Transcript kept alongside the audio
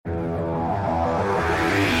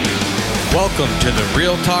Welcome to the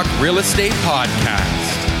Real Talk Real Estate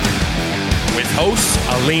Podcast with hosts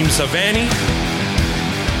Aleem Savani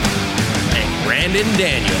and Brandon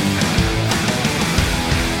Daniel.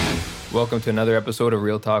 Welcome to another episode of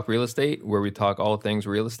Real Talk Real Estate, where we talk all things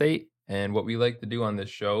real estate. And what we like to do on this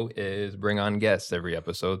show is bring on guests every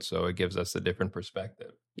episode, so it gives us a different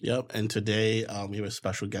perspective. Yep. And today we have a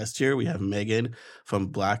special guest here. We have Megan from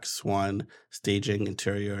Black Swan Statging,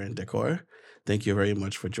 Interior and Decor. Thank you very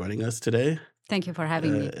much for joining us today. Thank you for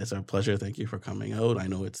having me. It's our pleasure. Thank you for coming out. I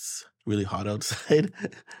know it's really hot outside.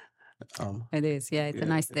 It is. Yeah, it's a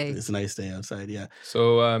nice day. It's a nice day outside. Yeah.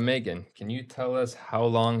 So, Megan, can you tell us how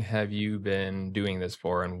long have you been doing this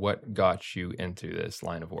for and what got you into this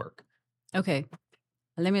line of work? Okay.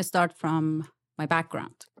 Let me start from my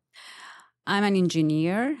background. I'm an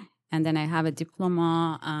engineer, and then I have a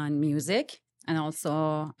diploma on music and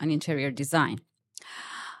also on interior design.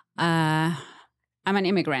 I'm an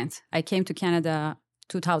immigrant. I came to Canada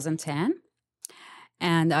 2010,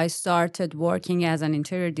 and I started working as an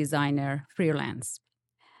interior designer freelance.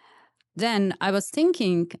 Then I was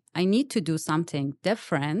thinking I need to do something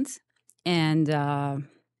different, and I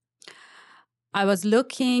was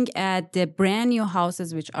looking at the brand new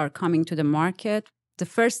houses which are coming to the market. The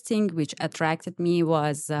first thing which attracted me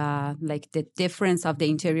was like the difference of the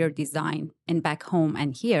interior design in back home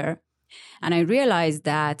and here. And I realized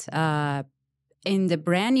that in the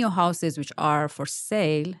brand new houses which are for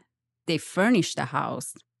sale, they furnish the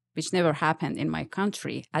house, which never happened in my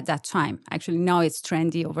country at that time. Actually, now it's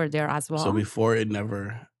trendy over there as well. So before they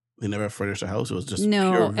never furnished a house. It was just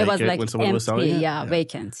no, pure vacant it was like when someone empty, was selling it. yeah,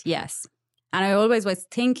 vacant, yes. And I always was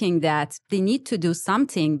thinking that they need to do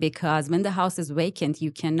something because when the house is vacant,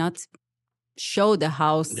 you cannot show the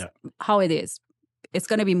house how it is. It's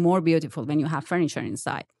going to be more beautiful when you have furniture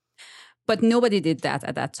inside. But nobody did that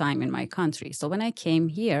at that time in my country. So when I came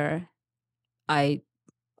here, I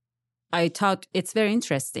thought it's very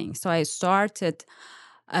interesting. So I started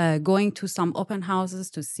going to some open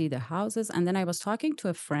houses to see the houses. And then I was talking to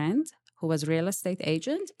a friend who was a real estate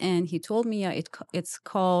agent, and he told me it's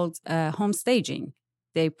called home staging.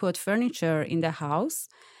 They put furniture in the house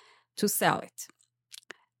to sell it.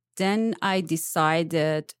 Then I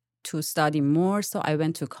decided to study more, so I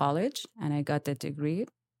went to college and I got a degree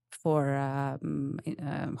for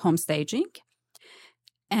home staging.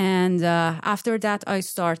 And after that, I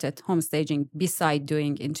started home staging beside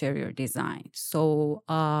doing interior design. So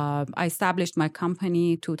I established my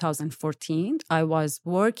company 2014. I was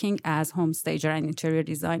working as home stager and interior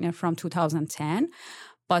designer from 2010.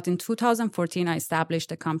 But in 2014, I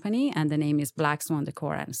established a company, and the name is Black Swan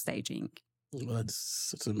Decor and Staging. Well,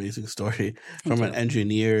 it's an amazing story. From an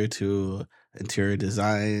engineer to interior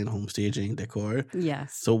design, home staging, decor.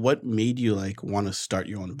 Yes. So what made you want to start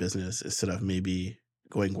your own business instead of maybe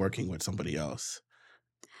working with somebody else?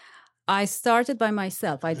 I started by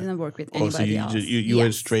myself. I didn't work with anybody else. You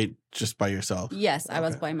went straight just by yourself? Yes, I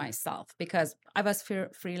was by myself because I was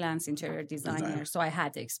freelance interior designer, so I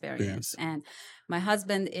had the experience. And my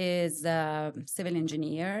husband is a civil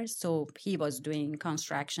engineer, so he was doing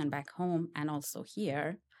construction back home and also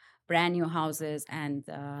here, brand new houses and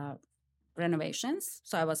renovations.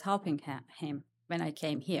 So I was helping him when I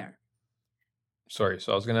came here. Sorry,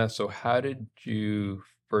 so I was going to ask, so how did you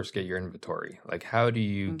first get your inventory? Like, how do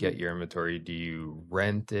you get your inventory? Do you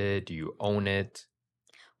rent it? Do you own it?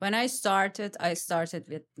 When I started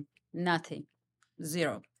with nothing,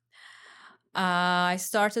 zero. I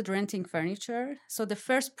started renting furniture. So the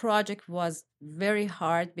first project was very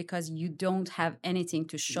hard because you don't have anything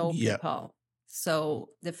to show people. So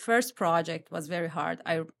the first project was very hard.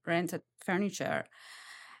 I rented furniture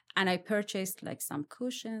and I purchased some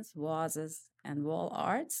cushions, vases, and wall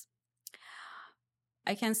arts.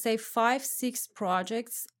 I can say 5-6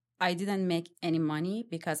 projects, I didn't make any money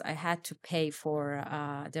because I had to pay for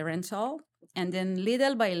the rental. And then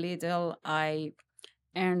little by little, I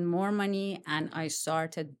earned more money and I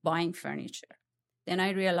started buying furniture. Then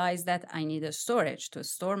I realized that I need a storage to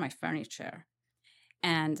store my furniture.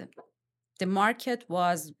 And the market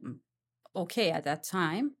was okay at that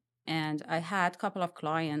time. And I had a couple of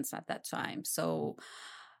clients at that time. So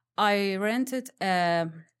I rented a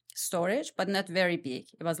storage, but not very big.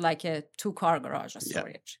 It was like a 2-car garage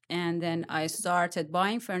storage. And then I started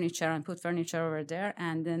buying furniture and put furniture over there.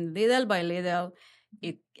 And then little by little,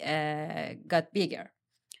 it got bigger.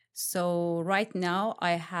 So right now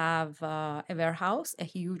I have a warehouse, a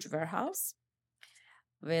huge warehouse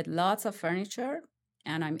with lots of furniture.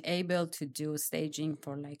 And I'm able to do staging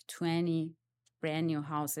for 20 brand new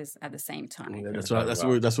houses at the same time. Yeah,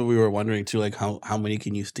 that's what we were wondering too. Like how many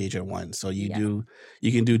can you stage at once? So you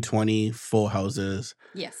can do 20 full houses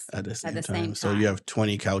Yes, at the same same time. time. So you have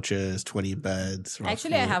 20 couches, 20 beds.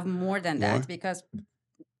 Actually, I have more than More? that because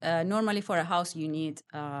normally for a house you need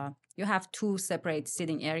you have 2 separate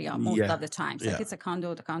sitting area most Yeah. of the time. So Yeah. if it's a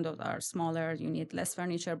condo, the condos are smaller, you need less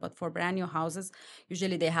furniture. But for brand new houses,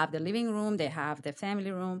 usually they have the living room, they have the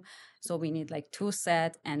family room. So we need like 2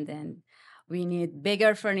 sets, and then we need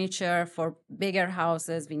bigger furniture for bigger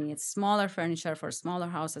houses. We need smaller furniture for smaller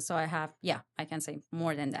houses. So I can say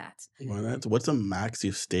more than that. Well, what's the max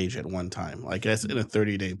you've staged at one time? I guess in a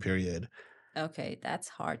 30-day period. Okay, that's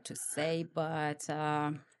hard to say, but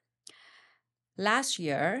last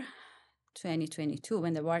year, 2022,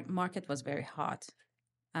 when the market was very hot,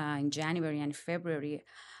 in January and February,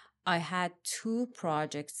 I had 2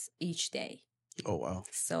 projects each day. Oh, wow.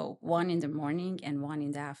 So one in the morning and one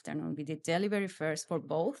in the afternoon. We did delivery first for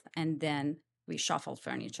both, and then we shuffled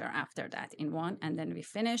furniture after that in one, and then we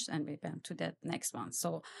finished and we went to the next one.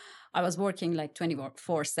 So I was working like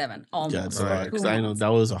 24/7 almost. Yeah, it's for right. 2 Because I know months.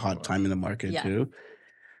 that was a hot time in the market Yeah. too.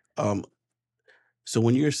 So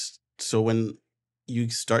when you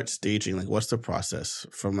start staging, like what's the process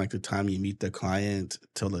from like the time you meet the client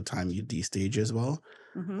till the time you destage as well?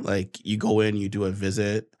 Mhm. Like you go in, you do a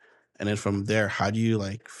visit, and then from there, how do you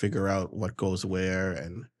like figure out what goes where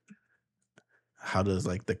and how does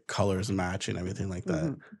like the colors match and everything like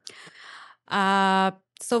that?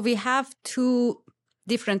 So we have 2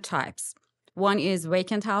 different types. One is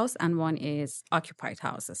vacant house and one is occupied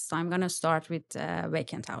houses. So I'm going to start with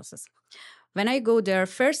vacant houses. When I go there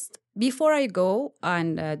first, before I go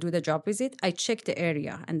and do the job visit, I check the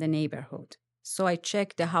area and the neighborhood. So I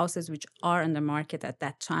check the houses which are on the market at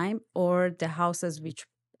that time, or the houses which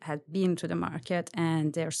had been to the market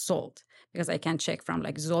and they're sold, because I can check from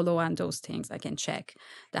like Zillow and those things. I can check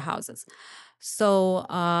the houses. So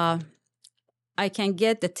I can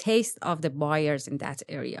get the taste of the buyers in that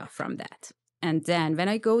area from that. And then when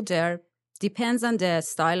I go there, depends on the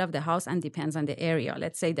style of the house and depends on the area.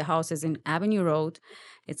 Let's say the house is in Avenue Road,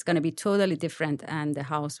 it's going to be totally different than the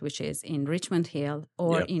house which is in Richmond Hill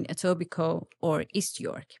or in Etobicoke or East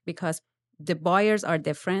York, because the buyers are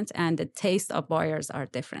different and the taste of buyers are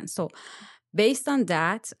different. So based on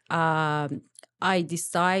that, I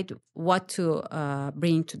decide what to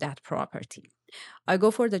bring to that property. I go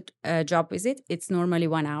for the job visit. It's normally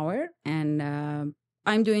 1 hour, and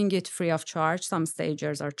I'm doing it free of charge. Some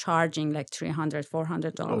stagers are charging like $300,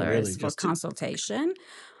 $400 for consultation.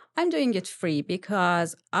 I'm doing it free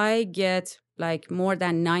because I get like more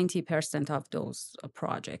than 90% of those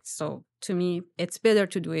projects. So to me, it's better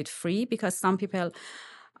to do it free, because some people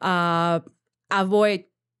avoid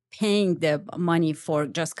paying the money for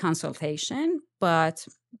just consultation, but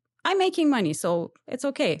I'm making money, so it's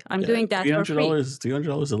okay. I'm doing that for free.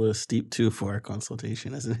 $300 a little steep too for a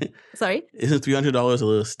consultation, isn't it? Sorry? Isn't $300 a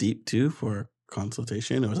little steep too for a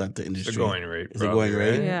consultation, or is that the industry? It's the going rate. Is it going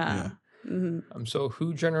rate? Yeah. Mm-hmm. So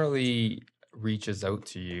who generally reaches out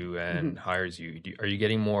to you and hires you? Are you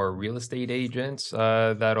getting more real estate agents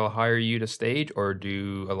that'll hire you to stage, or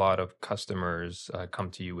do a lot of customers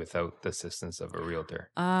come to you without the assistance of a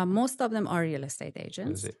realtor? Most of them are real estate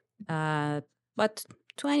agents, but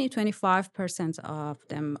 20-25% of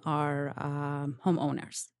them are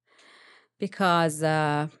homeowners, because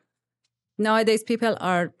nowadays people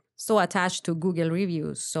are so attached to Google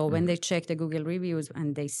reviews. So when they check the Google reviews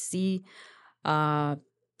and they see,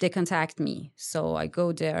 they contact me. So I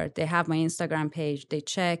go there, they have my Instagram page, they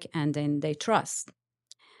check, and then they trust.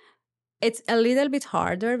 It's a little bit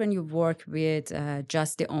harder when you work with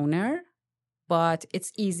just the owner, but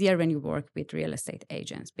it's easier when you work with real estate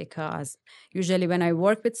agents, because usually when I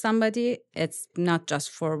work with somebody, it's not just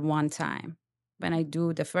for one time. When I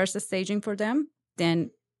do the first staging for them,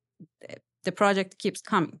 then the project keeps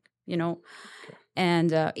coming,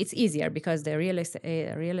 and it's easier because the real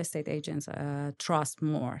estate agents trust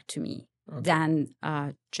more to me than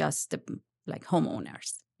just like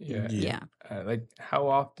homeowners. Yeah. Like, how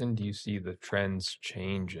often do you see the trends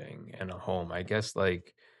changing in a home? I guess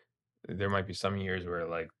like there might be some years where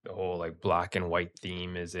like the whole like black and white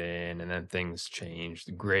theme is in, and then things change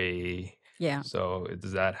to gray. Yeah. So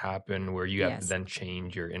does that happen where you have to then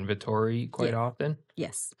change your inventory quite often?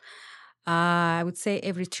 Yes. I would say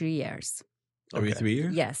every 3 years. Every 3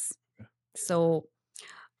 years? Yes. So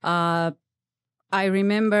I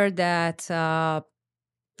remember that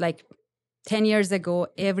like 10 years ago,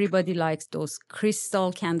 everybody likes those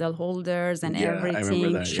crystal candle holders and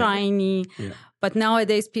everything shiny. Yeah. But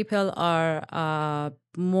nowadays, people are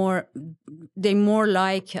more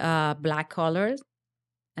like black colors.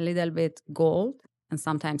 a little bit gold, and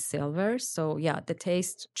sometimes silver. So yeah, the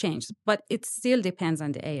taste changes, but it still depends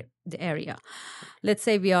on the area. Let's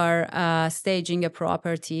say we are staging a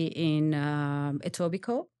property in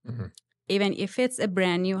Etobicoke. Mm-hmm. Even if it's a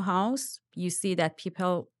brand new house, you see that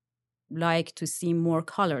people like to see more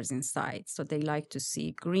colors inside. So they like to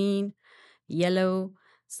see green, yellow,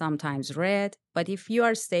 sometimes red. But if you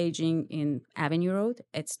are staging in Avenue Road,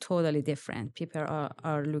 it's totally different. People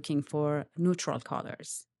are looking for neutral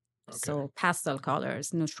colors. Okay. So pastel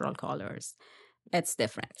colors, neutral colors. It's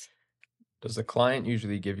different. Does the client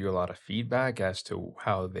usually give you a lot of feedback as to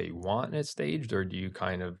how they want it staged, or do you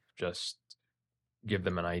kind of just give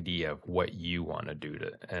them an idea of what you want to do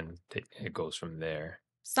and it goes from there?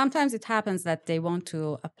 Sometimes it happens that they want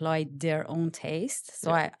to apply their own taste.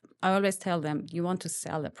 So I always tell them, you want to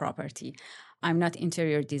sell a property. I'm not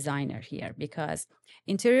interior designer here, because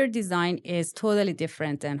interior design is totally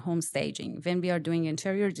different than home staging. When we are doing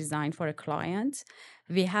interior design for a client,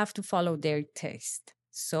 we have to follow their taste.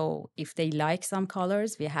 So if they like some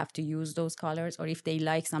colors, we have to use those colors. Or if they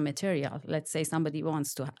like some material, let's say somebody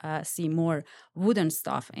wants to see more wooden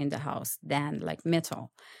stuff in the house than like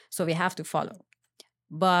metal. So we have to follow.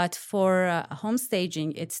 But for home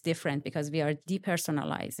staging, it's different because we are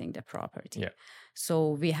depersonalizing the property. Yeah.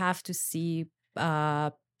 So we have to see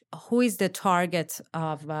who is the target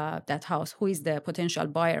of that house, who is the potential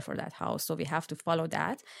buyer for that house. So we have to follow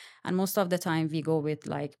that. And most of the time we go with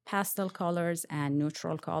like pastel colors and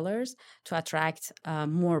neutral colors to attract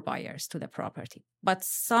more buyers to the property. But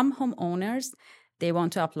some homeowners, they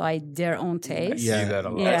want to apply their own taste. See that a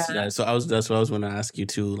lot. Yeah. So that's what I was going to ask you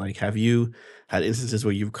too. Like, have you had instances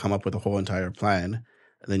where you've come up with a whole entire plan,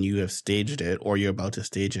 and then you have staged it, or you're about to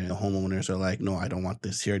stage it, and the homeowners are like, "No, I don't want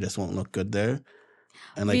this here. This won't look good there."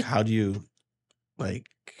 And like, how do you like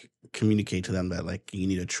communicate to them that like you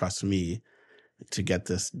need to trust me to get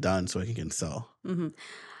this done so I can sell? Mm-hmm.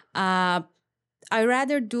 I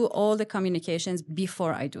rather do all the communications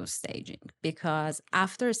before I do staging, because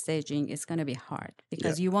after staging, it's going to be hard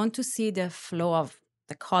because you want to see the flow of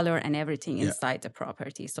the color and everything inside the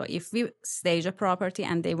property. So if we stage a property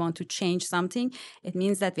and they want to change something, it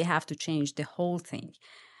means that we have to change the whole thing,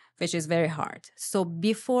 which is very hard. So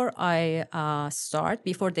before I start,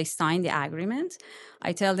 before they sign the agreement,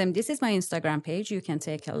 I tell them, this is my Instagram page. You can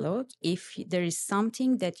take a look. If there is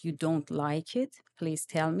something that you don't like it, please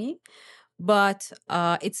tell me. But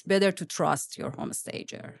it's better to trust your home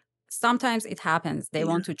stager. Sometimes it happens. They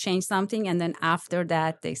want to change something, and then after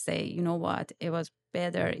that, they say, you know what, it was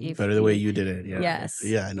better if the way you did it. Yeah. Yes.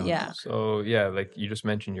 Yeah, I know. Yeah. So yeah, like you just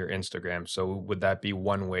mentioned your Instagram. So would that be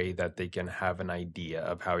one way that they can have an idea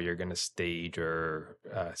of how you're going to stage or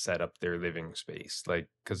set up their living space? Like,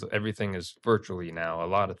 because everything is virtually now, a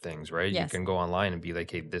lot of things, right? Yes. You can go online and be like,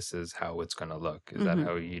 hey, this is how it's going to look. Is that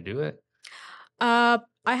how you do it?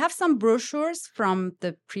 I have some brochures from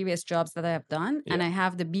the previous jobs that I have done, and I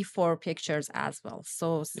have the before pictures as well.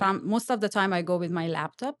 So most of the time I go with my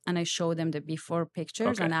laptop and I show them the before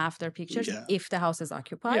pictures and after pictures if the house is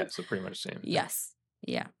occupied. Yeah, so pretty much the same. Yes.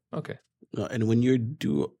 Yeah. Okay. And when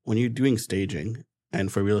you're doing staging,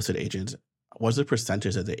 and for real estate agents, what's the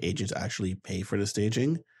percentage that the agents actually pay for the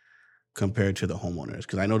staging compared to the homeowners?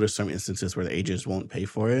 Because I know there's some instances where the agents won't pay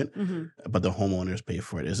for it, but the homeowners pay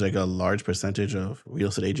for it. Is there like a large percentage of real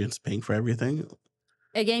estate agents paying for everything?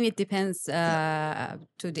 Again, it depends to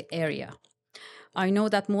the area. I know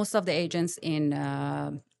that most of the agents in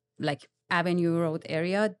like Avenue Road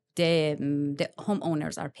area, the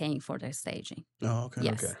homeowners are paying for their staging. Oh, okay.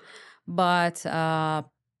 Yes. Okay. But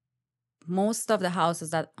most of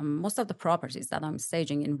the properties that I'm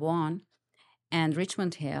staging in Vaughan and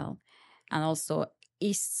Richmond Hill, and also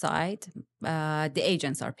East Side, the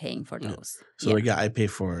agents are paying for those. So I pay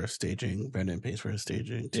for staging. Brendan pays for his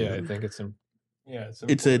staging too. Yeah, I think it's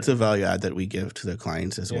it's a value add that we give to the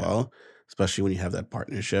clients as well. Especially when you have that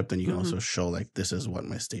partnership, then you can also show like, this is what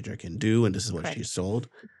my stager can do, and this is what she sold.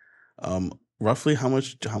 Roughly, how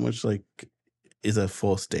much like is a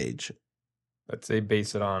full stage? Let's say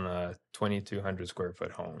base it on a 2,200 square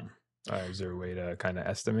foot home. Is there a way to kind of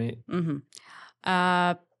estimate?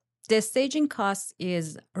 The staging cost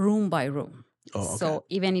is room by room. Oh, okay. So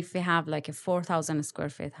even if we have like a 4,000 square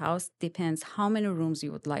feet house, depends how many rooms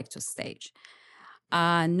you would like to stage.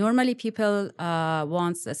 Normally people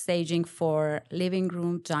want a staging for living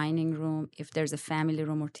room, dining room, if there's a family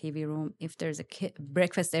room or TV room, if there's a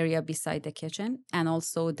breakfast area beside the kitchen, and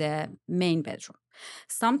also the main bedroom.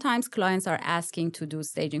 Sometimes clients are asking to do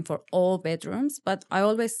staging for all bedrooms, but I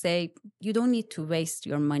always say you don't need to waste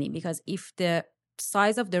your money, because if the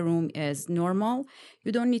size of the room is normal,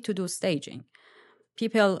 you don't need to do staging.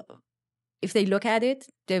 People if they look at it,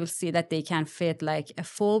 they will see that they can fit like a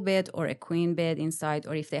full bed or a queen bed inside.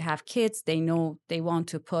 Or if they have kids, they know they want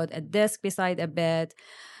to put a desk beside a bed.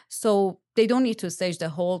 So they don't need to stage the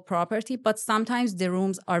whole property, but sometimes the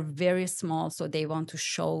rooms are very small. So they want to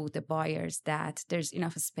show the buyers that there's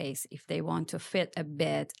enough space if they want to fit a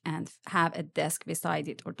bed and have a desk beside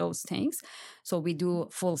it or those things. So we do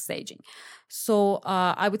full staging. So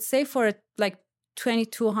I would say for like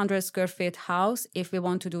 2,200 square feet house, if we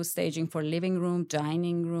want to do staging for living room,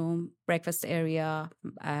 dining room, breakfast area,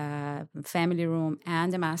 family room,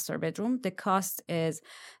 and the master bedroom, the cost is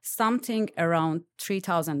something around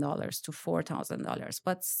 $3,000 to $4,000.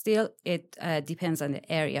 But still, it depends on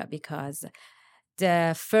the area because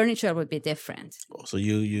the furniture would be different. So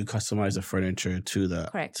you customize the furniture to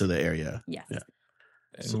the area. Yes. Yeah.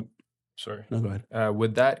 And, sorry. No, go ahead.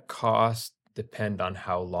 Would that cost depend on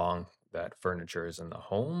how long that furniture is in the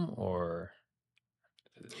home, or?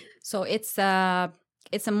 So it's a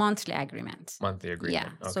monthly agreement. Monthly agreement.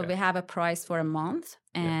 Yeah. Okay. So we have a price for a month,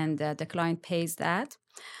 and the client pays that.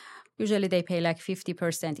 Usually they pay like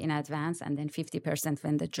 50% in advance and then 50%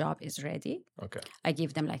 when the job is ready. Okay. I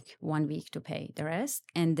give them like 1 week to pay the rest.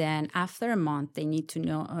 And then after a month, they need to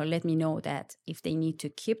know or let me know that if they need to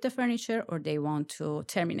keep the furniture or they want to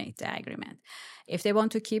terminate the agreement. If they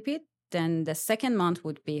want to keep it, then the second month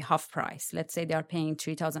would be half price. Let's say they are paying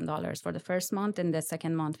 $3,000 for the first month, and the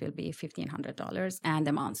second month will be $1,500 and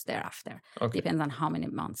the months thereafter. Okay. Depends on how many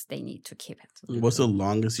months they need to keep it. What's the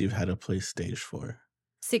longest you've had a place staged for?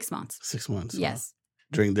 6 months. 6 months. Yes.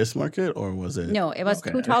 During this market, or was it? No, it was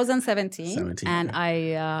Okay. 2017. 17, and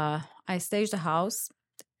okay. I staged a house,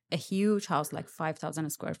 a huge house, like 5,000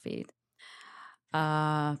 square feet.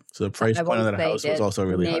 So the price I point of won't that say house was the also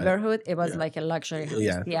really high. neighborhood. It was Yeah. like a luxury house.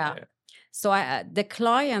 Yeah. Yeah. So the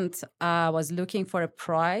client was looking for a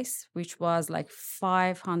price which was like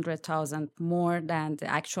 500,000 more than the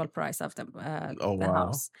actual price of the Oh, the wow.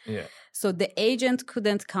 house. Yeah. So the agent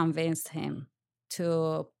couldn't convince him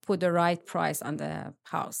to put the right price on the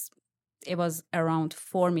house. It was around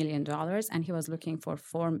 $4 million, and he was looking for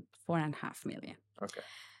 $4.5 million. Okay.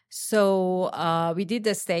 So we did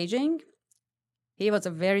the staging. He was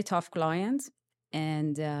a very tough client,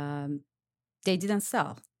 and they didn't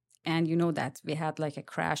sell. And you know that we had like a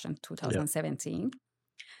crash in 2017.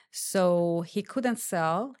 So he couldn't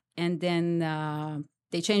sell. And then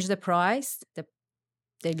they changed the price.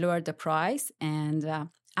 They lowered the price. And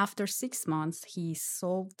after 6 months, he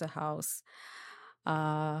sold the house,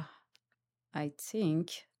 I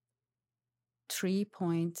think,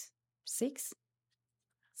 3.6.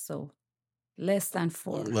 So less than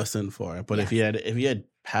 4. Less than 4. But Yeah. if you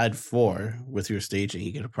had 4 with your staging,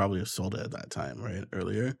 you could have probably have sold it at that time, right?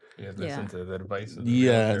 Earlier. Yeah, listen to the advice of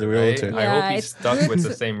Yeah, the realtor. Right? I Yeah, hope he's it's stuck good with the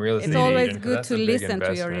to- same real estate It's always agent, 'cause good that's to a big listen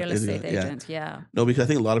to your real investment. estate Yeah. agent. Yeah. No, because I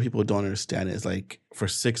think a lot of people don't understand it. It's like for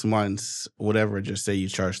 6 months, whatever, just say you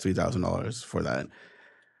charge $3,000 for that.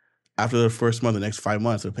 After the first month, the next 5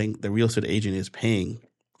 months, the real estate agent is paying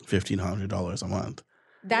 $1,500 a month.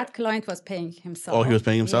 That client was paying himself. Oh, he was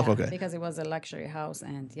paying himself? Yeah, Okay. Because it was a luxury house.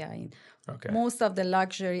 And yeah, in Okay. most of the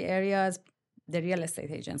luxury areas, the real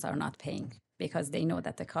estate agents are not paying because they know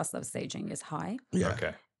that the cost of staging is high Yeah.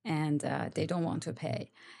 Okay. and they don't want to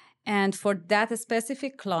pay. And for that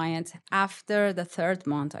specific client, after the third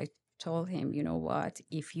month, I told him, you know what,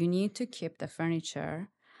 if you need to keep the furniture,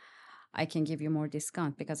 I can give you more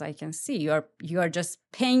discount because I can see you are just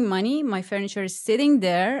paying money. My furniture is sitting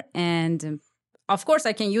there, and of course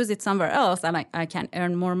I can use it somewhere else and I can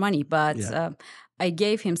earn more money. But I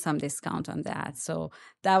gave him some discount on that. So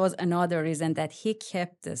that was another reason that he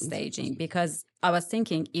kept the staging, because I was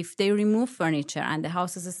thinking if they remove furniture and the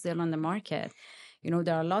house is still on the market, you know,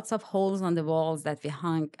 there are lots of holes on the walls that we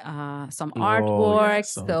hung some artwork.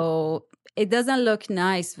 So it doesn't look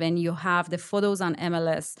nice when you have the photos on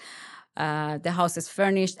MLS. The house is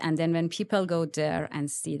furnished, and then when people go there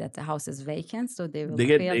and see that the house is vacant, so they will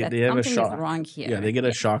feel that have a something shock. is wrong here. Yeah, they get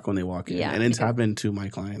a shock when they walk in. Yeah, And it's because- happened to my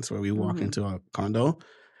clients where we walk Mhm. into a condo,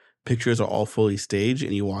 pictures are all fully staged,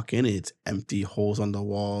 and you walk in, it's empty, holes on the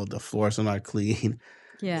wall, the floors are not clean.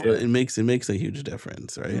 Yeah. So it makes a huge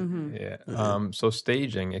difference, right? Mhm. Yeah. Mhm. So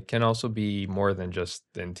staging, it can also be more than just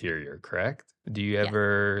the interior, correct? Do you Yeah.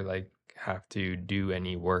 ever like have to do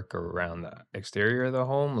any work around the exterior of the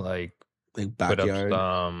home, like Like put up backyard.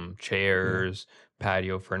 some chairs,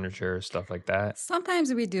 patio furniture, stuff like that?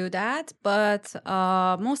 Sometimes we do that, but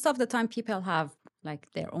most of the time people have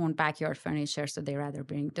like their own backyard furniture, so they rather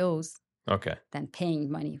bring those Okay. than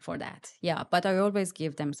paying money for that. Yeah, but I always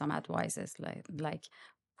give them some advices like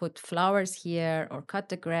put flowers here or cut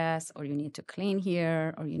the grass or you need to clean here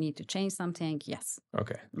or you need to change something, yes.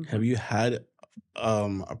 Okay. Have you had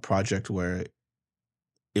a project where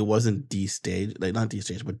it wasn't destaged, like not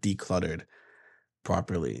destaged, but decluttered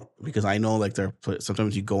properly? Because I know like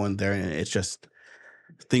sometimes you go in there and it's just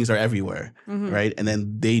things are everywhere, right? And then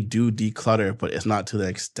they do declutter, but it's not to the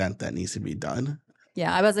extent that needs to be done.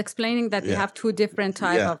 Yeah, I was explaining that we have two different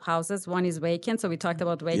types of houses. One is vacant, so we talked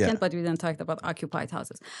about vacant, but we didn't talk about occupied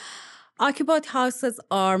houses. Occupied houses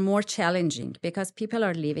are more challenging because people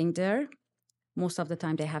are living there. Most of the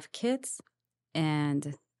time they have kids and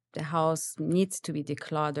the house needs to be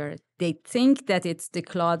decluttered. They think that it's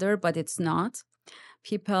decluttered, but it's not.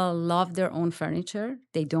 People love their own furniture.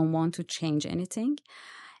 They don't want to change anything.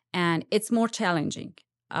 And it's more challenging.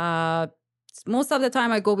 Most of the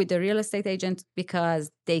time I go with the real estate agent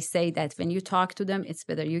because they say that when you talk to them, it's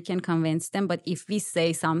better. You can convince them. But if we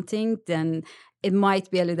say something, then it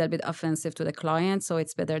might be a little bit offensive to the client. So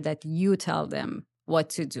it's better that you tell them what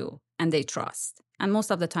to do and they trust. And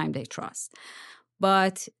most of the time they trust.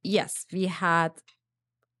 But yes, we had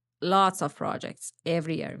lots of projects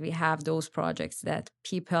every year. We have those projects that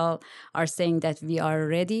people are saying that we are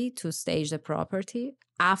ready to stage the property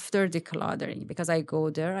after decluttering, because I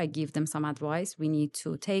go there, I give them some advice. We need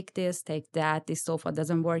to take this, take that. This sofa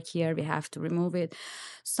doesn't work here. We have to remove it.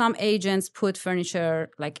 Some agents put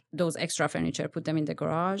furniture, like those extra furniture, put them in the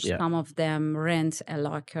garage. Yeah. Some of them rent a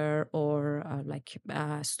locker or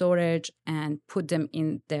storage and put them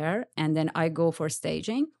in there. And then I go for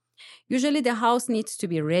staging. Usually the house needs to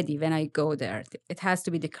be ready when I go there. It has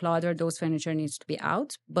to be decluttered. Those furniture needs to be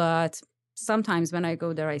out. But sometimes when I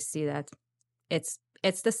go there, I see that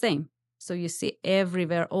it's the same. So you see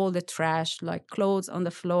everywhere, all the trash, like clothes on the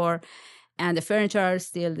floor, and the furniture are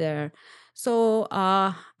still there. So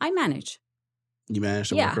I manage. You manage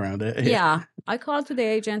to work around it? Yeah. I call to the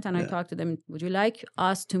agent and I talk to them. Would you like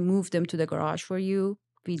us to move them to the garage for you?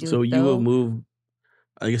 We do. So you will move,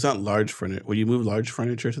 I guess not large furniture. Will you move large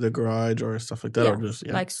furniture to the garage or stuff like that? Yeah. Or just,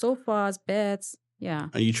 like sofas, beds. Yeah.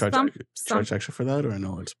 And you charge extra for that or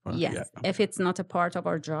no? It's yes. Yeah. If it's not a part of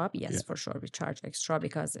our job, yes, for sure. We charge extra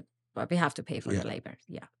because we have to pay for the labor.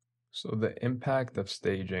 Yeah. So the impact of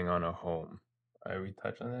staging on a home, are we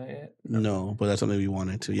touched on that yet? No, but that's something we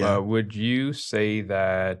wanted to, yeah. Would you say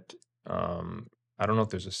that, I don't know if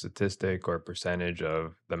there's a statistic or a percentage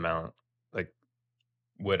of the amount, like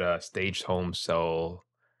would a staged home sell,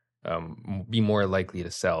 be more likely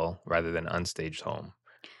to sell rather than unstaged home?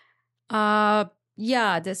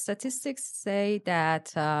 Yeah, the statistics say that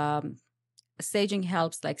staging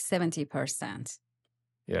helps like 70%.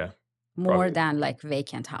 Yeah. More Probably. than like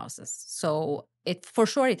vacant houses. So it for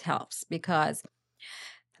sure it helps because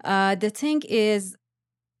the thing is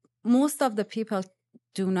most of the people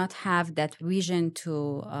do not have that vision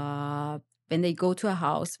to when they go to a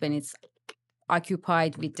house, when it's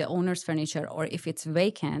occupied with the owner's furniture or if it's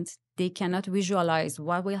vacant, they cannot visualize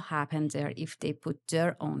what will happen there if they put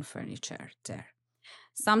their own furniture there.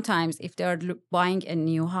 Sometimes if they're buying a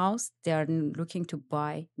new house, they're looking to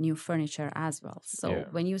buy new furniture as well. So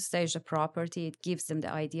when you stage the property, it gives them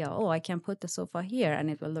the idea, oh, I can put the sofa here and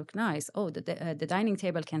it will look nice. Oh, the dining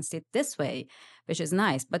table can sit this way, which is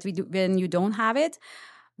nice. But when you don't have it,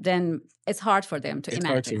 then it's hard for them to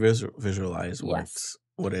imagine. It's hard to visualize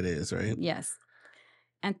what it is, right? Yes.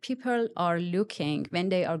 And people are looking, when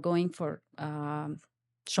they are going for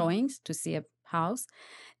showings to see a house,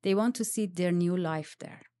 they want to see their new life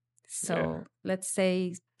there. So let's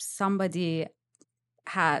say somebody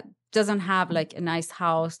doesn't have like a nice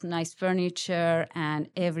house, nice furniture, and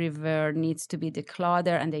everywhere needs to be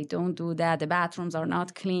decluttered, and they don't do that. The bathrooms are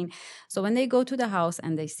not clean. So when they go to the house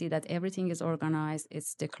and they see that everything is organized,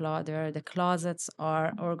 it's decluttered, the closets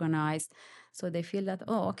are organized, so they feel that,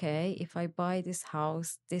 oh, okay, if I buy this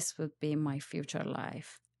house, this would be my future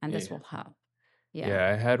life, and this will help.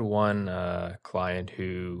 Yeah, I had one client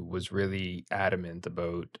who was really adamant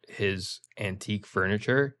about his antique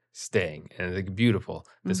furniture staying, and it's like beautiful.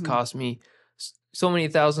 This cost me so many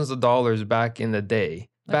thousands of dollars back in the day.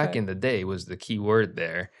 Back in the day was the key word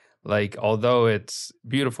there. Like, although it's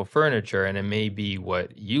beautiful furniture and it may be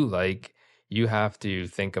what you like, you have to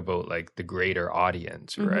think about like the greater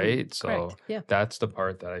audience, right? So that's the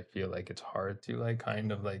part that I feel like it's hard to like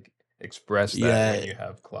kind of like express that when you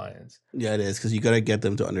have clients. Yeah, it is, because you got to get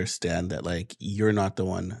them to understand that like you're not the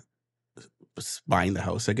one buying the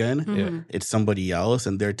house again. It's somebody else,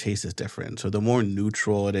 and their taste is different. So the more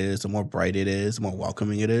neutral it is, the more bright it is, the more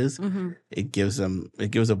welcoming it is, it gives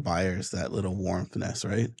the buyers that little warmthness,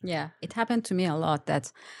 right? Yeah, it happened to me a lot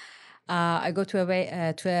that I go to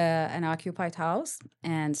an occupied house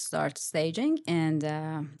and start staging, and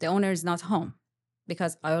the owner is not home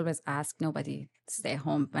because I always ask nobody to stay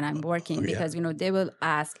home when I'm working because they will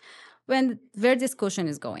ask where this cushion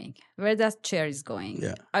is going, where that chair is going.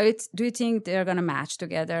 Yeah. Do you think they're gonna match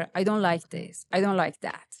together? I don't like this. I don't like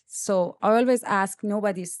that. So I always ask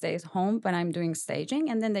nobody stays home when I'm doing staging,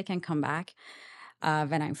 and then they can come back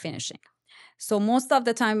when I'm finishing. So most of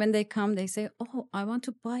the time when they come, they say, "Oh, I want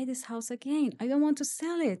to buy this house again. I don't want to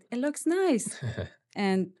sell it. It looks nice."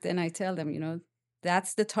 And then I tell them,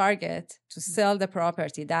 that's the target, to sell the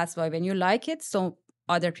property. That's why when you like it, so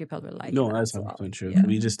other people will like it. No, that's as well. 100% true. Yeah.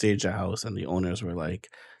 We just staged a house, and the owners were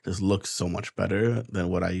like, "This looks so much better than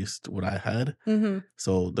what I had." Mm-hmm.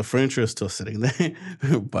 So the furniture is still sitting there,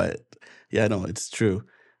 but yeah, no, it's true.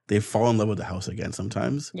 They fall in love with the house again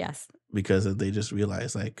sometimes. Yes. Because they just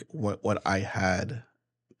realize like what I had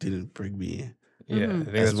didn't bring me. Yeah, Mhm. I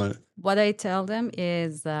think as that's much. What I tell them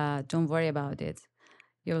is, don't worry about it.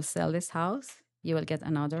 You will sell this house, you will get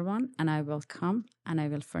another one, and I will come and I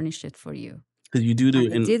will furnish it for you. Because you do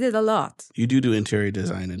And I did it a lot. you do interior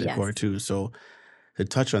design and decor Yes. too. So to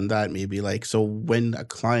touch on that, maybe like, so when a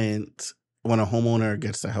homeowner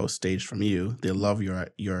gets the house staged from you, they love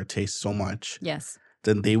your taste so much, Yes.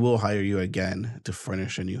 then they will hire you again to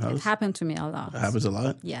furnish a new It house. happened to me a lot. It happens a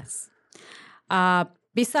lot. Yes.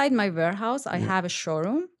 Beside my warehouse, I have a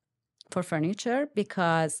showroom for furniture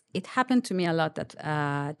because it happened to me a lot that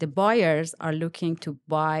the buyers are looking to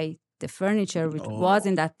buy the furniture which was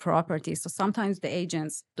in that property. So sometimes the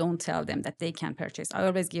agents don't tell them that they can purchase. I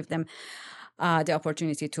always give them the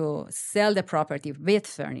opportunity to sell the property with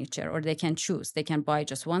furniture, or they can choose. They can buy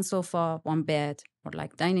just one sofa, one bed, or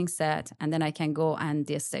like dining set, and then I can go and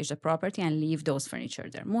stage the property and leave those furniture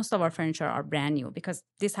there. Most of our furniture are brand new because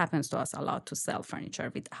this happens to us a lot, to sell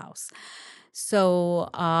furniture with the house. So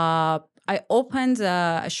I opened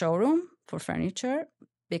a showroom for furniture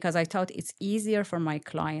because I thought it's easier for my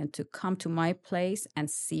client to come to my place and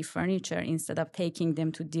see furniture instead of taking them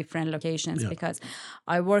to different locations. Because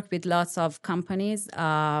I work with lots of companies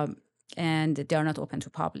and they're not open to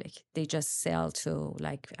public. They just sell to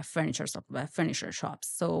like furniture shops.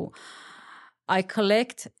 So I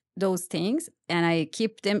collect those things and I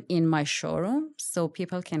keep them in my showroom so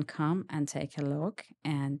people can come and take a look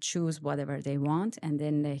and choose whatever they want, and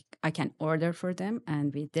then I can order for them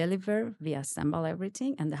and we deliver, we assemble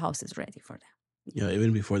everything, and the house is ready for them. Yeah,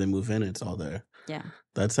 even before they move in, it's all there. Yeah.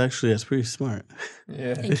 That's pretty smart.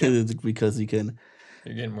 Yeah. Because you're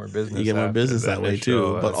getting more business. You get more business that way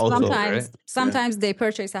too. But also sometimes they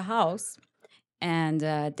purchase a house and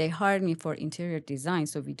they hire me for interior design,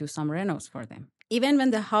 so we do some renos for them. Even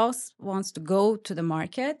when the house wants to go to the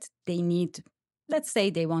market, they need, let's say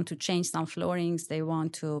they want to change some floorings, they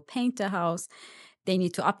want to paint the house, they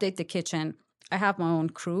need to update the kitchen. I have my own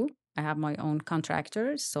crew, I have my own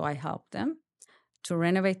contractors, so I help them to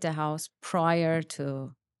renovate the house prior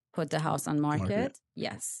to put the house on market.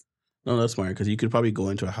 Yes. No, that's smart, because you could probably go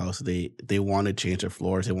into a house, they want to change their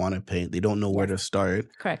floors, they want to paint, they don't know where to start.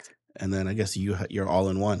 Correct. And then I guess you're all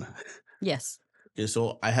in one. Yes. Yeah,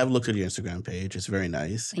 so I have looked at your Instagram page. It's very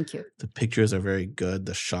nice. Thank you. The pictures are very good.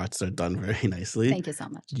 The shots are done very nicely. Thank you so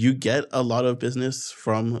much. You get a lot of business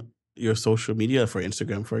from your social media, for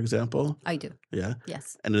Instagram, for example? I do. Yeah?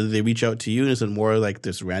 Yes. And do they reach out to you? Is it more like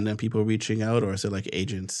just random people reaching out, or is it like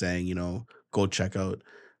agents saying, go check out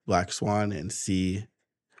Black Swan and see?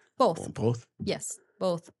 Both. Both? Yes.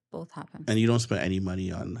 Both happen. And you don't spend any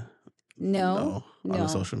money on No. on the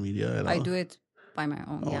social media at all? I do it by my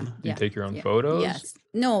own. Yeah. You take your own photos? Yes.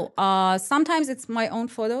 No. Sometimes it's my own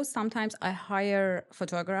photos. Sometimes I hire a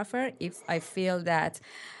photographer if I feel that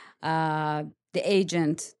the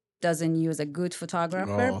agent doesn't use a good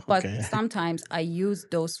photographer. But sometimes I use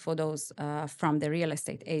those photos from the real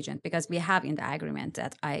estate agent because we have in the agreement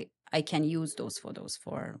that I can use those photos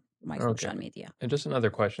for my social media. And just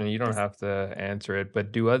another question, you don't have to answer it,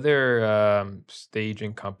 but do other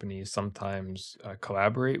staging companies sometimes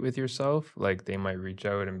collaborate with yourself? Like they might reach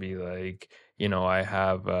out and be like, I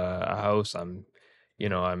have a house,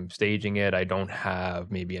 I'm staging it, I don't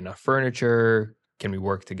have maybe enough furniture. Can we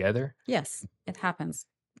work together? Yes, it happens.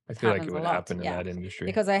 I feel like it would happen in that industry.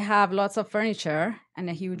 Because I have lots of furniture and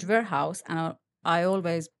a huge warehouse, and I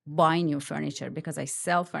always buy new furniture because I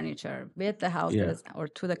sell furniture with the houses or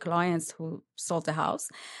to the clients who sold the house.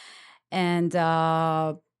 And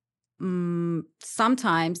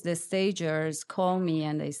sometimes the stagers call me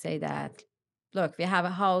and they say that, look, we have a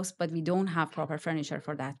house, but we don't have proper furniture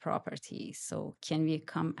for that property. So can we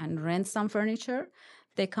come and rent some furniture?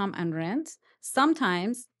 They come and rent.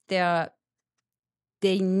 Sometimes they're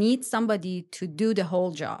they need somebody to do the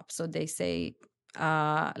whole job. So they say,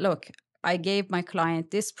 look, I gave my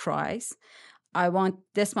client this price. I want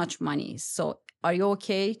this much money. So are you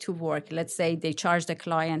okay to work? Let's say they charge the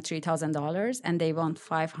client $3,000 and they want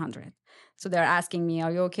 $500. So they're asking me,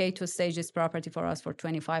 are you okay to stage this property for us for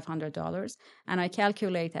 $2,500? And I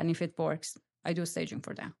calculate, and if it works, I do staging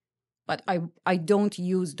for them. But I don't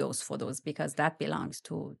use those photos because that belongs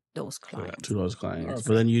to those clients. To those clients. Yes.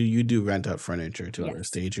 But then you do rent out furniture to other Yes.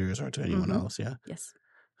 stagers or to anyone else, yeah? Yes.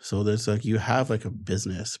 So there's like, you have like a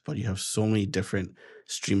business, but you have so many different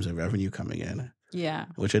streams of revenue coming in. Yeah.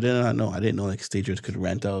 Which I did not know. I didn't know like stagers could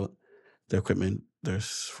rent out their equipment, their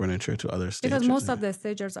furniture to other stagers. Because most of the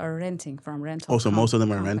stagers are renting from rental. Oh, so most of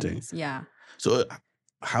them are companies. renting. Yeah. So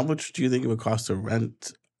how much do you think it would cost to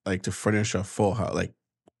rent, like to furnish a full house, like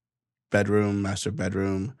bedroom, master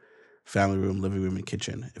bedroom, family room, living room, and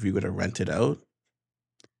kitchen, if you were to rent it out?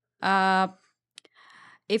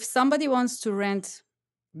 If somebody wants to rent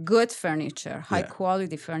good furniture, high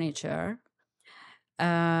quality furniture,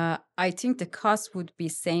 I think the cost would be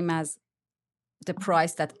same as the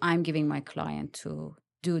price that I'm giving my client to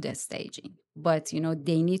do the staging. But,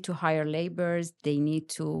 they need to hire laborers. They need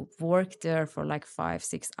to work there for like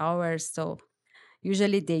 5-6 hours. So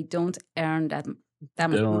usually they don't earn that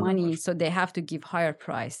much money. So they have to give higher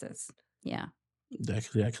prices. Yeah.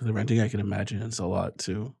 Actually, renting, I can imagine it's a lot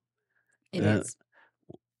too. It is.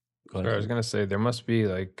 I was going to say, there must be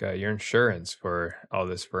like your insurance for all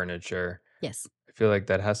this furniture. Yes. I feel like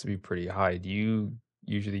that has to be pretty high. Do you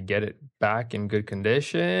usually get it back in good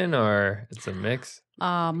condition, or it's a mix?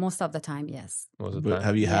 Most of the time, yes. Most of the time.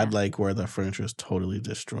 Have you had like where the furniture is totally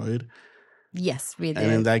destroyed? Yes, we did.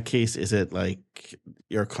 And in that case, is it like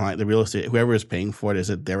your client, the real estate, whoever is paying for it, is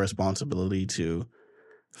it their responsibility to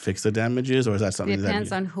fix the damages, or is that something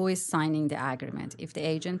Depends on who is signing the agreement. If the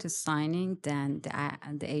agent is signing, then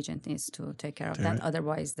the agent needs to take care of that.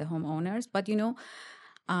 Otherwise, the homeowners. But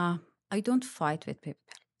I don't fight with people.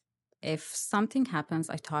 If something happens,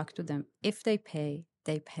 I talk to them. If they pay,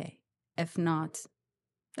 they pay. If not,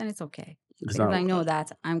 then it's okay. Because I know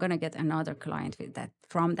that I'm gonna get another client with that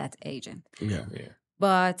from that agent. Yeah.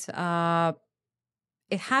 But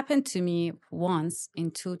it happened to me once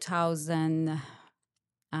in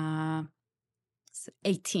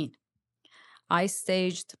 2018. I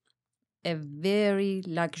staged a very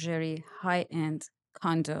luxury, high-end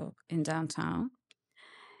condo in downtown,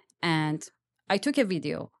 and I took a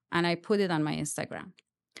video and I put it on my Instagram.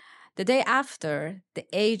 The day after, the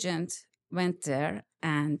agent went there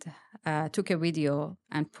and took a video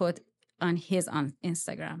and put on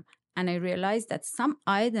Instagram. And I realized that some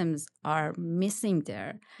items are missing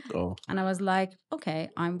there. Oh. And I was like, okay,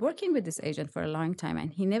 I'm working with this agent for a long time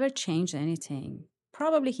and he never changed anything.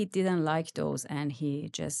 Probably he didn't like those and he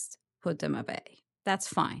just put them away. That's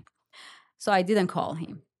fine. So I didn't call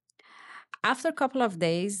him. After a couple of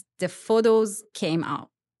days, the photos came out.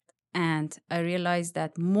 And I realized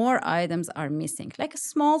that more items are missing, like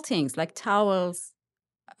small things, like towels,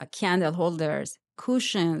 candle holders,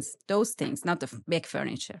 cushions, those things, not the big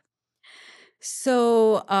furniture.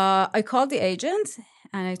 So I called the agent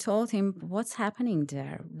and I told him, what's happening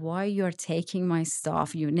there? Why you're taking my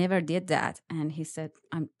stuff? You never did that. And he said,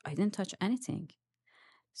 I didn't touch anything.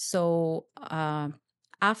 So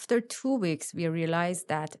after 2 weeks, we realized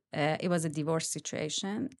that it was a divorce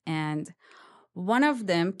situation, and one of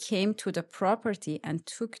them came to the property and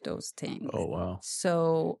took those things. Oh, wow.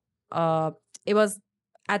 So it was,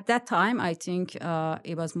 at that time, I think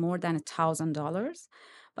it was more than $1,000,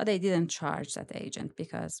 but I didn't charge that agent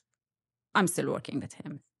because I'm still working with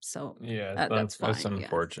him. So that's fine. That's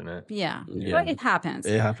unfortunate. Yeah. But it happens.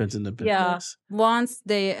 It happens in the business. Yeah. Once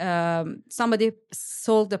somebody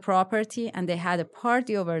sold the property and they had a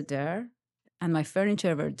party over there, and my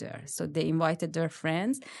furniture were there. So they invited their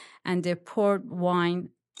friends and they poured wine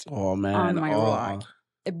on my rug.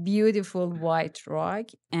 A beautiful white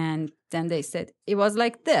rug. And then they said, it was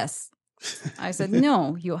like this. I said,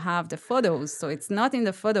 no, you have the photos. So it's not in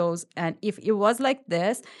the photos. And if it was like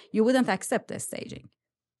this, you wouldn't accept the staging.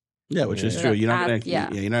 Yeah, which is true. You're not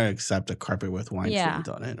gonna accept a carpet with wine stains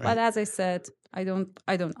on it, right? But as I said, I don't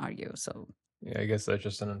argue. So yeah, I guess that's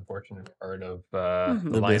just an unfortunate part of the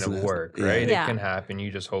line business. Of work, right? Yeah. It can happen.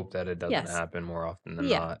 You just hope that it doesn't happen more often than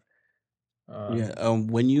not.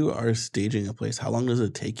 When you are staging a place, how long does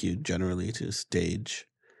it take you generally to stage?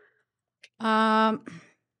 I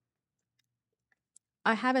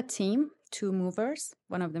have a team, 2 movers.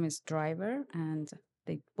 One of them is driver, and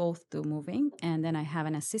they both do moving. And then I have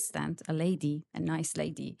an assistant, a nice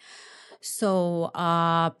lady. So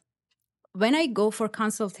when I go for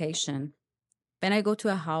consultation, when I go to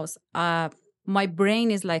a house, my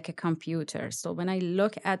brain is like a computer. So when I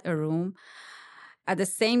look at a room, at the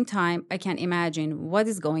same time, I can imagine what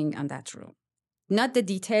is going on that room. Not the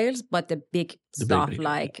details, but the big stuff big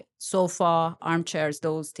like sofa, armchairs,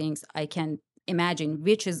 those things. I can imagine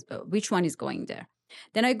which one is going there.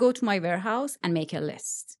 Then I go to my warehouse and make a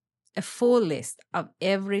list, a full list of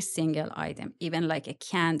every single item, even like a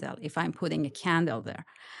candle, if I'm putting a candle there.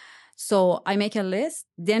 So I make a list,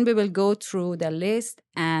 then we will go through the list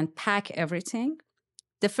and pack everything.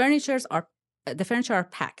 The furniture are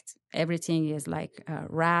packed. Everything is like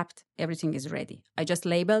wrapped. Everything is ready. I just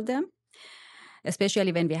label them,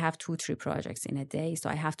 especially when we have 2-3 projects in a day. So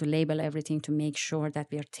I have to label everything to make sure that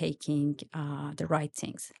we are taking the right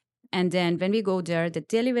things. And then when we go there, the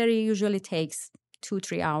delivery usually takes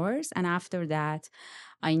 2-3 hours. And after that,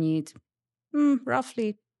 I need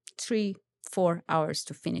roughly 3-4 hours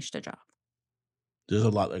to finish the job. There's a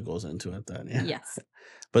lot that goes into it then. Yeah. Yes.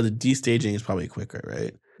 But the destaging is probably quicker,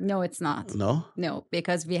 right? No, it's not. No? No,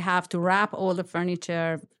 because we have to wrap all the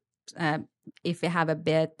furniture. If we have a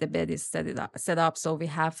bed, the bed is set up. So we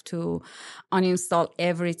have to uninstall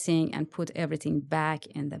everything and put everything back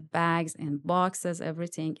in the bags and boxes,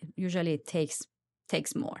 everything. Usually it takes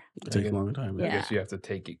more. It takes a long time. I Yeah. guess you have to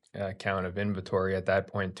take account of inventory at that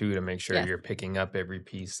point too to make sure Yes. you're picking up every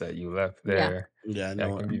piece that you left there. Yeah,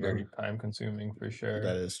 That can be very time consuming for sure.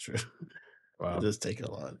 That is true. Wow. It does take a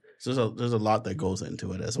lot. So there's a lot that goes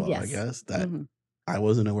into it as well, I Yes. guess, that Mhm. I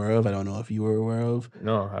wasn't aware of. I don't know if you were aware of.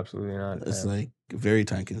 No, absolutely not. It's Yeah. like very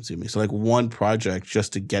time consuming. So like one project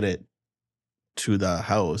just to get it to the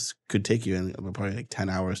house could take you probably like 10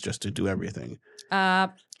 hours just to do everything.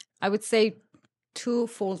 I would say 2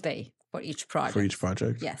 full day for each project. For each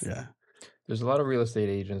project? Yes. Yeah. There's a lot of real estate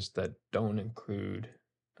agents that don't include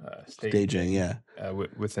Staging, yeah.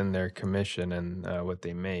 within their commission and what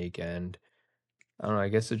they make. And I don't know, I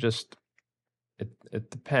guess it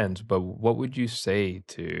depends. But what would you say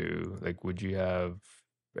to, like, would you have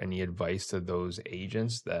any advice to those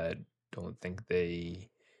agents that don't think they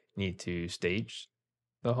need to stage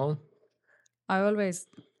the home? I always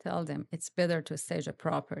tell them it's better to stage a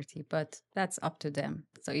property, but that's up to them.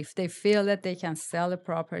 So if they feel that they can sell a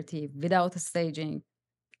property without staging,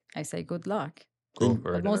 I say good luck. Go Mm.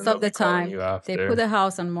 for it, and Most then of they'll the be calling time, you they after. put a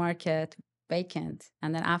house on market vacant,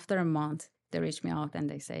 and then after a month, they reach me out and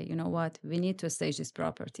they say, you know what, we need to stage this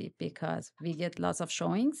property because we get lots of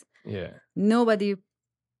showings. Yeah. Nobody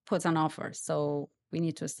puts an offer, so we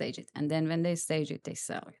need to stage it. And then when they stage it, they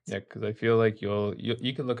sell it. Yeah, because I feel like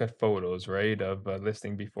you can look at photos, right, of a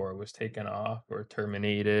listing before it was taken off or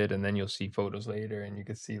terminated, and then you'll see photos later, and you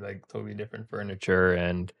could see like totally different furniture,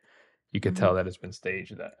 and you could tell that it's been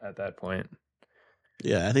staged at that point.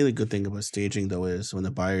 Yeah, I think the good thing about staging though is when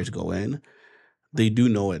the buyers go in, they do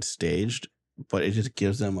know it's staged, but it just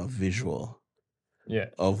gives them a visual Yeah.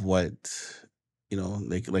 of what, you know,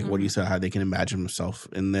 like what you said, how they can imagine themselves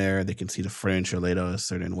in there. They can see the furniture laid out a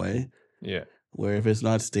certain way. Yeah. Where if it's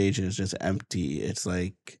not staged and it's just empty, it's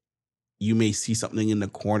like you may see something in the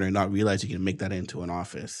corner and not realize you can make that into an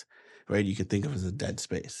office, right? You can think of it as a dead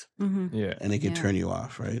space, Yeah. and it can Yeah. turn you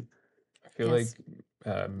off, right? I feel Yes.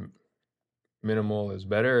 like minimal is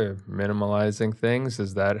better. Minimalizing things,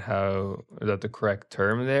 is that the correct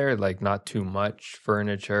term there? Like not too much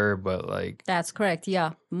furniture, but like That's correct.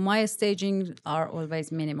 Yeah. My staging are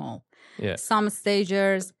always minimal. yeah. Some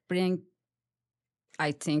stagers bring,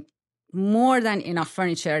 I think, more than enough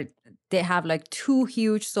furniture. They have like 2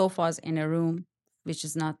 huge sofas in a room, which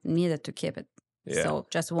is not needed to keep it. Yeah. So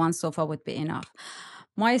just one sofa would be enough.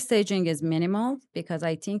 My staging is minimal because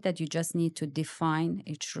I think that you just need to define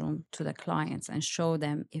each room to the clients and show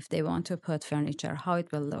them if they want to put furniture, how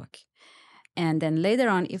it will look. And then later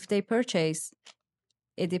on, if they purchase,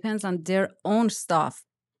 it depends on their own stuff.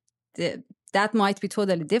 That might be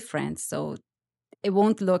totally different. So it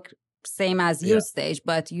won't look same as you stage,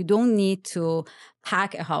 but you don't need to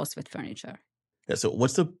pack a house with furniture. Yeah. So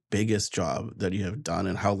what's the biggest job that you have done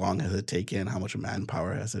and how long has it taken? How much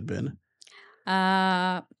manpower has it been?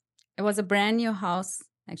 It was a brand new house,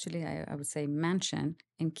 actually, I would say mansion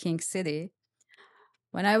in King City.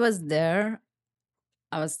 When I was there,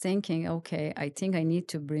 I was thinking, okay, I think I need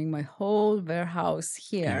to bring my whole warehouse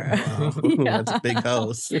here. Wow. That's a big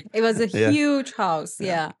house. It was a Yeah. huge house,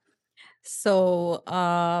 yeah. So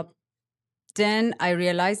then I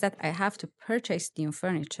realized that I have to purchase new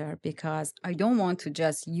furniture because I don't want to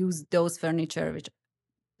just use those furniture which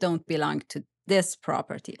don't belong to this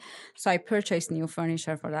property. So I purchased new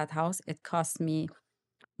furniture for that house. It cost me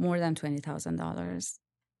more than $20,000 Just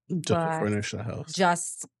to But furnish the house.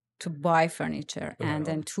 just to buy furniture, Wow. and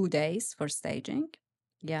then 2 days for staging.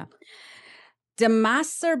 Yeah. The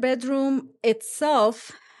master bedroom itself,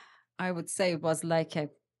 I would say, was like a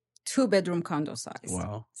 2-bedroom condo size.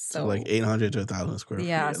 Wow. So like 800 to 1,000 square feet.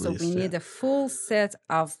 Yeah, at so least, we need a full set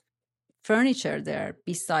of furniture there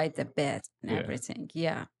beside the bed and everything.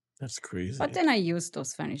 Yeah. That's crazy. But then I used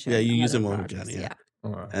those furniture. Yeah, you in use other them over projects, again. Yeah.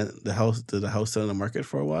 Wow. And did the house sit on the market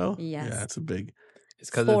for a while? Yes. Yeah, it's a big. It's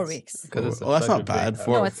 'cause 4 it's- weeks. 'cause it's Oh, that's such a not big bad. house.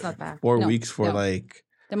 For No, it's not bad. 4 No, weeks for no. like.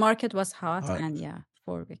 The market was hot Hot. and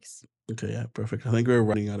 4 weeks. Okay, yeah, perfect. I think we're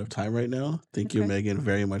running out of time right now. Thank you, Okay. Megan,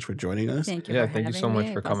 very much for joining us. Thank you Yeah, for thank you having so much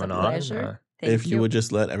me. for It was a coming on. pleasure. Thank If you would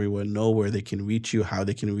just let everyone know where they can reach you, how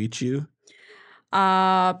they can reach you.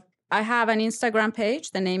 I have an Instagram page.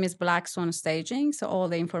 The name is Black Swan Staging. So all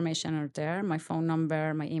the information are there. My phone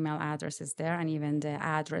number, my email address is there, and even the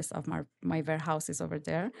address of my warehouse is over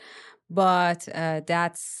there. But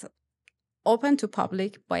that's open to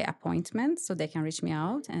public by appointment, so they can reach me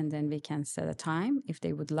out, and then we can set a time if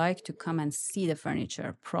they would like to come and see the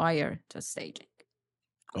furniture prior to staging.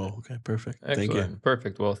 Oh, okay, perfect. Excellent. Thank you.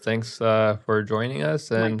 Perfect. Well, thanks for joining us,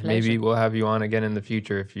 and maybe pleasure. we'll have you on again in the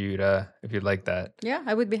future if you'd like that. Yeah,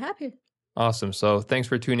 I would be happy. Awesome. So thanks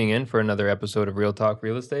for tuning in for another episode of Real Talk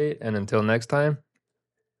Real Estate. And until next time,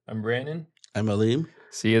 I'm Brandon. I'm Aleem.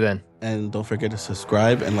 See you then. And don't forget to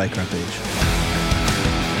subscribe and like our page.